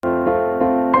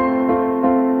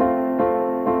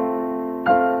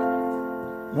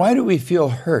Why do we feel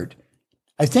hurt?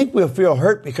 I think we'll feel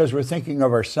hurt because we're thinking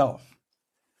of ourselves.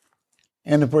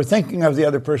 And if we're thinking of the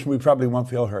other person, we probably won't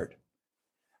feel hurt.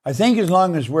 I think as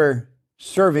long as we're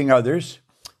serving others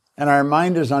and our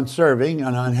mind is on serving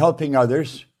and on helping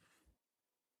others,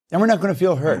 then we're not going to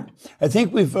feel hurt. I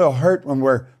think we feel hurt when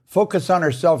we're focused on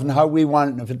ourselves and how we want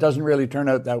it. And if it doesn't really turn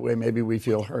out that way, maybe we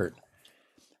feel hurt.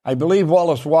 I believe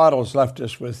Wallace Wattles left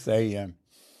us with a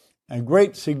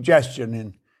great suggestion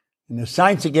in The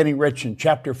Science of Getting Rich in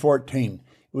chapter 14.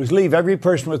 It was leave every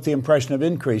person with the impression of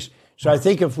increase. So I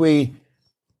think if we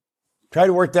try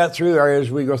to work that through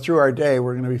as we go through our day,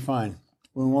 we're going to be fine.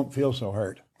 We won't feel so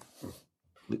hurt.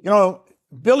 You know,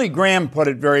 Billy Graham put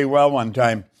it very well one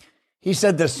time. He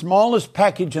said the smallest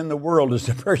package in the world is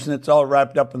the person that's all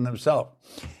wrapped up in themselves.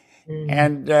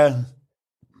 And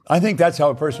I think that's how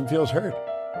a person feels hurt.